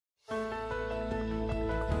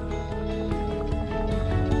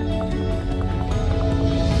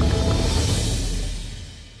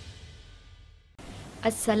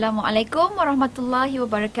Assalamualaikum warahmatullahi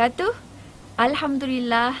wabarakatuh.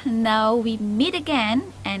 Alhamdulillah, now we meet again,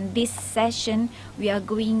 and this session we are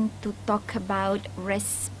going to talk about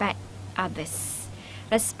respect others.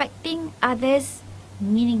 Respecting others,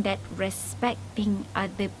 meaning that respecting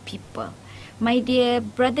other people. My dear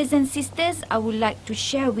brothers and sisters, I would like to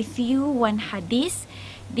share with you one hadith.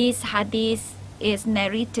 This hadith is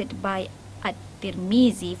narrated by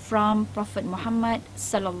Tirmizi from Prophet Muhammad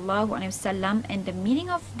sallallahu alaihi wasallam, and the meaning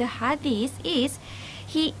of the hadith is,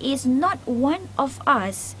 he is not one of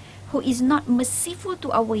us who is not merciful to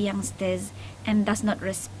our youngsters and does not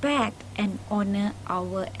respect and honor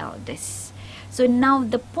our elders. So now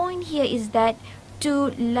the point here is that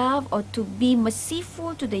to love or to be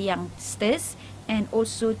merciful to the youngsters and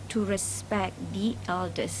also to respect the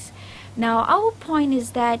elders. Now our point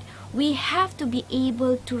is that we have to be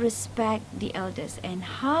able to respect the elders. And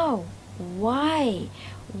how? Why?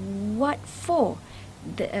 What for?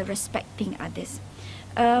 Respecting others.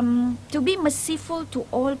 To be merciful to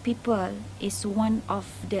all people is one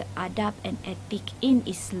of the adab and ethic in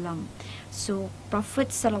Islam. So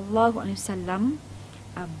Prophet sallallahu alaihi wasallam,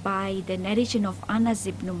 by the narration of Anas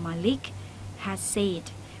ibn Malik, has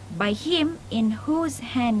said, "By him in whose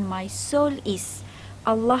hand my soul is,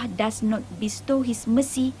 Allah does not bestow His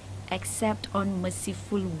mercy except on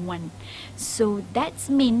merciful one." So that's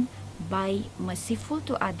mean by merciful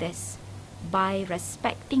to others, by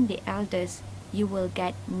respecting the elders, you will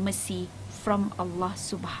get mercy from Allah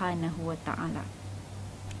subhanahu wa ta'ala.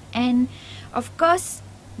 And of course,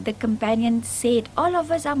 the companion said, all of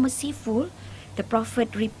us are merciful. The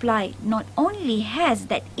Prophet replied, not only has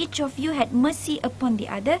that each of you had mercy upon the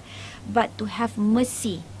other, but to have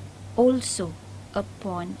mercy also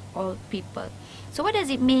upon all people. So what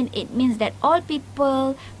does it mean? It means that all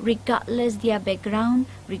people, regardless their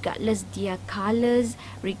background, regardless their colors,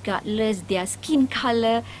 regardless their skin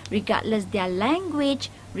color, regardless their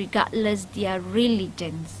language, regardless their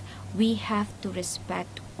religions, we have to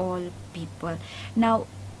respect all people.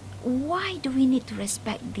 Now, why do we need to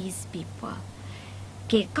respect these people?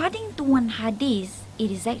 Okay, according to one hadith,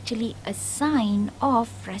 it is actually a sign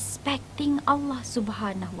of respecting Allah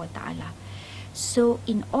subhanahu wa ta'ala. So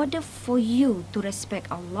in order for you to respect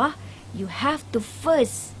Allah, you have to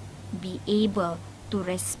first be able to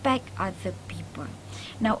respect other people.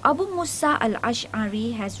 Now Abu Musa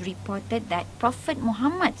al-Ash'ari has reported that Prophet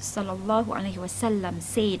Muhammad sallallahu alaihi wasallam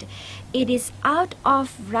said, it is out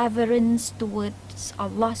of reverence towards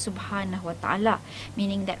Allah subhanahu wa ta'ala,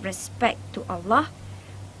 meaning that respect to Allah,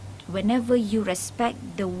 whenever you respect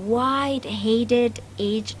the wide-headed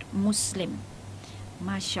aged Muslim,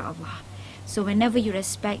 mashallah. So whenever you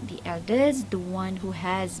respect the elders, the one who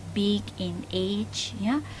has big in age,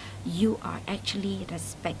 you are actually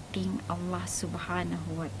respecting Allah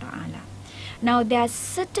subhanahu wa ta'ala. Now there are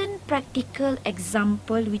certain practical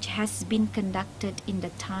example which has been conducted in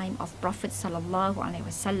the time of Prophet sallallahu alaihi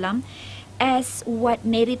wasallam, as what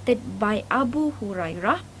narrated by Abu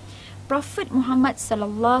Hurairah. Prophet Muhammad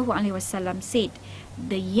sallallahu alaihi wasallam said,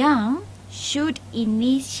 the young should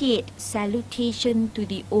initiate salutation to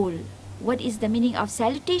the old. What is the meaning of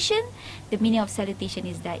salutation? The meaning of salutation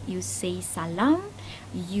is that you say salam,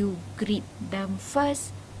 you greet them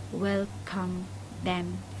first, welcome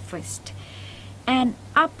them first. And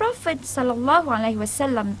our Prophet sallallahu alaihi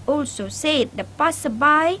wasallam also said the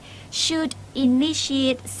passerby should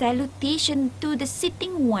initiate salutation to the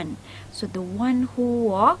sitting one. So the one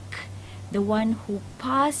who walk, the one who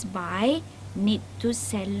pass by, need to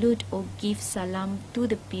salute or give salam to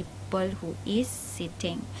the people who is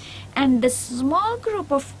sitting. And the small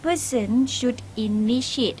group of persons should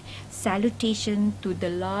initiate salutation to the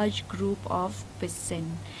large group of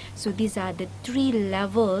person. So these are the three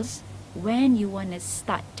levels when you want to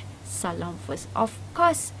start salam first. Of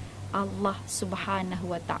course, Allah subhanahu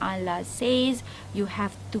wa ta'ala says you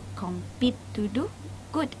have to compete to do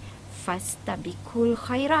good. Fastabikul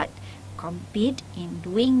khairat, compete in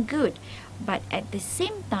doing good. But at the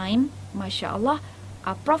same time, mashallah,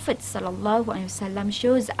 our Prophet sallallahu alaihi wasallam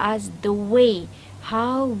shows us the way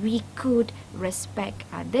how we could respect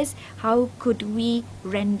others, how could we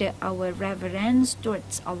render our reverence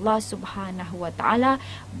towards Allah subhanahu wa ta'ala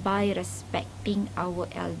by respecting our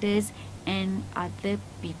elders and other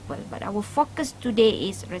people. But our focus today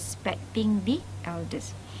is respecting the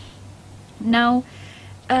elders. Now,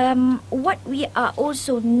 what we are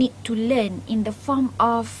also need to learn in the form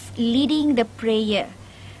of leading the prayer.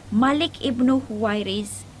 Malik ibn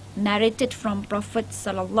Huwairis narrated from Prophet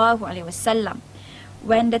sallallahu alaihi wasallam,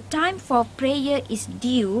 when the time for prayer is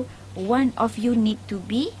due, one of you need to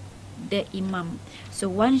be the imam. So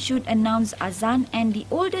one should announce azan, and the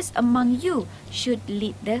oldest among you should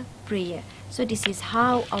lead the prayer. So this is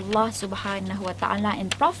how Allah subhanahu wa ta'ala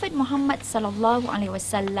and Prophet Muhammad sallallahu alaihi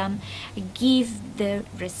wasallam give the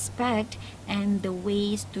respect and the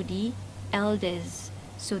ways to the elders,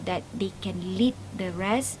 so that they can lead the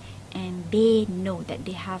rest, and they know that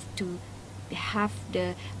they have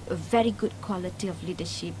the very good quality of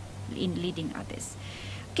leadership in leading others.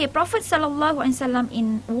 Okay, Prophet sallallahu alaihi wasallam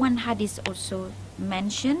in one hadith also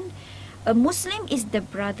mentioned, a Muslim is the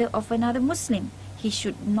brother of another Muslim. He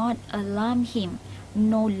should not alarm him,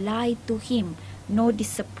 nor lie to him, nor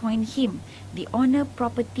disappoint him. The honor,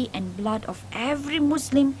 property, and blood of every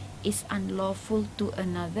Muslim is unlawful to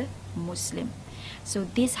another Muslim. So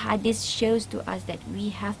this hadith shows to us that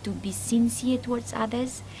we have to be sincere towards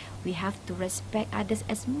others. We have to respect others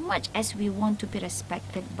as much as we want to be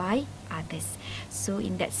respected by others. So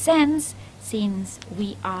in that sense, since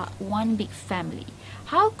we are one big family,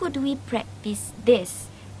 how could we practice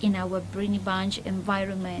this in our Brini Bunch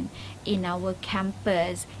environment, in our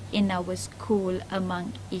campus, in our school,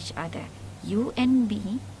 among each other? You and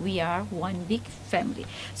me, we are one big family.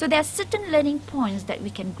 So there are certain learning points that we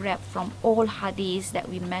can grab from all hadiths that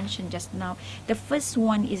we mentioned just now. The first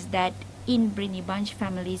one is that in Brini Bunch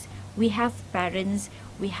families, we have parents,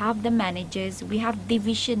 we have the managers, we have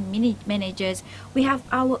division managers, we have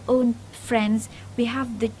our own friends, we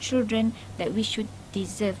have the children that we should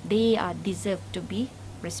deserve. They are deserved to be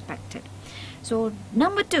respected. So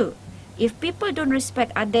number two, if people don't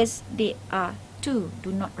respect others, they are too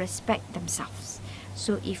do not respect themselves.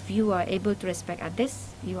 So if you are able to respect others,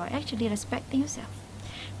 you are actually respecting yourself.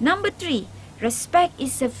 Number three, respect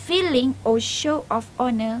is a feeling or show of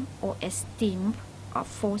honor or esteem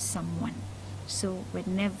for someone. So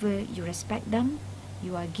whenever you respect them,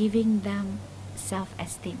 you are giving them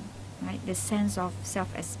self-esteem, right? The sense of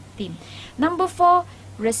self-esteem. Number four,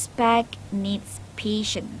 respect needs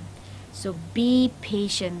patience. So be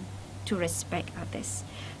patient to respect others.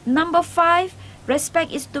 Number five,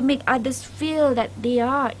 respect is to make others feel that they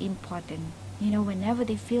are important. You know, whenever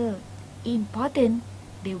they feel important,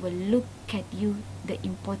 they will look at you, the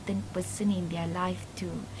important person in their life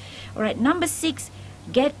too. Alright, number six,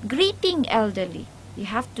 greeting elderly. You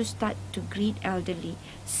have to start to greet elderly.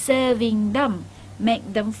 Serving them,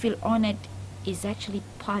 make them feel honored, is actually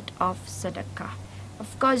part of sadaqah.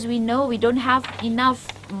 Of course, we know we don't have enough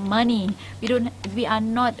money. We are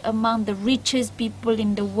not among the richest people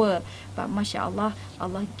in the world. But mashallah,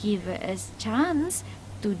 Allah give us chance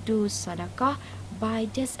to do sadaqah by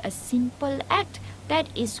just a simple act. That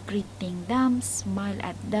is greeting them, smile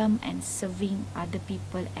at them, and serving other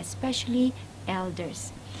people, especially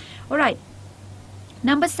elders. Alright.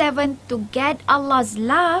 Number seven, to get Allah's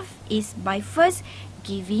love is by first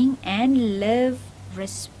giving and love,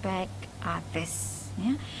 respect others.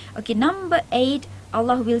 Yeah. Okay, number eight,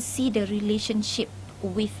 Allah will see the relationship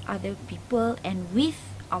with other people and with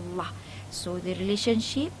Allah. So the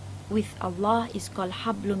relationship with Allah is called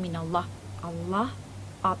hablu min Allah. Allah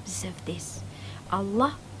observe this.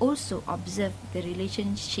 Allah also observe the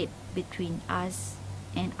relationship between us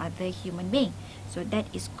and other human being. So that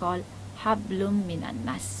is called hablum minan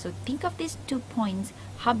nas. So think of these 2 points: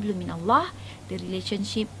 hablu min Allah, the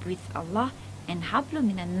relationship with Allah, and hablu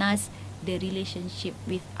minan nas, the relationship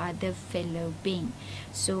with other fellow being.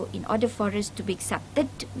 So in order for us to be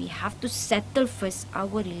accepted, we have to settle first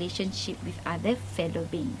our relationship with other fellow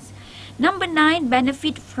beings. Number 9,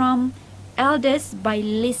 benefit from elders by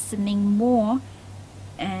listening more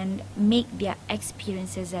and make their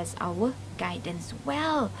experiences as our guidance.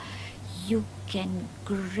 Well, you can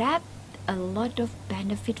grab a lot of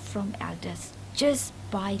benefit from elders just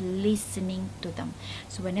by listening to them.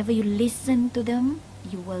 So whenever you listen to them,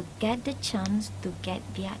 you will get the chance to get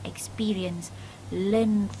their experience,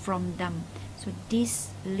 learn from them. So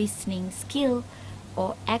this listening skill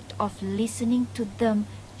or act of listening to them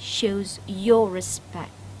shows your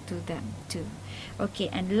respect to them too. Okay,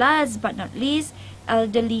 and last but not least,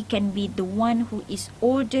 elderly can be the one who is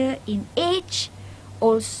older in age,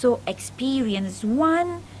 also experienced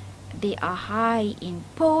one, they are high in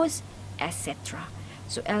post, etc.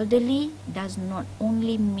 So elderly does not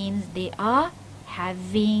only mean they are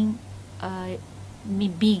having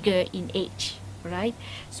bigger in age, right?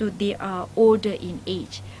 So they are older in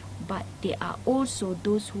age, but they are also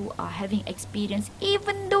those who are having experience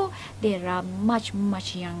even though they are much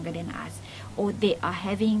younger than us, or they are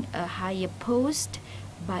having a higher post,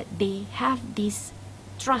 but they have this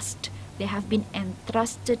trust, they have been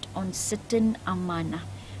entrusted on certain amanah.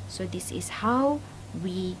 So this is how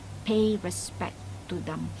we pay respect to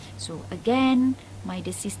them. So again, my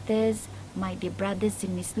dear sisters, my dear brothers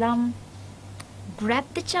in Islam, grab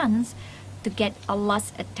the chance to get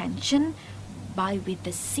Allah's attention by with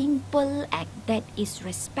the simple act that is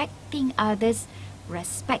respecting others,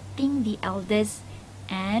 respecting the elders,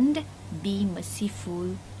 and be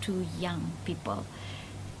merciful to young people.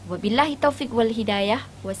 Wabillahi taufiq wal hidayah.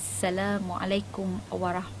 Wassalamualaikum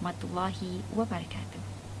warahmatullahi wabarakatuh.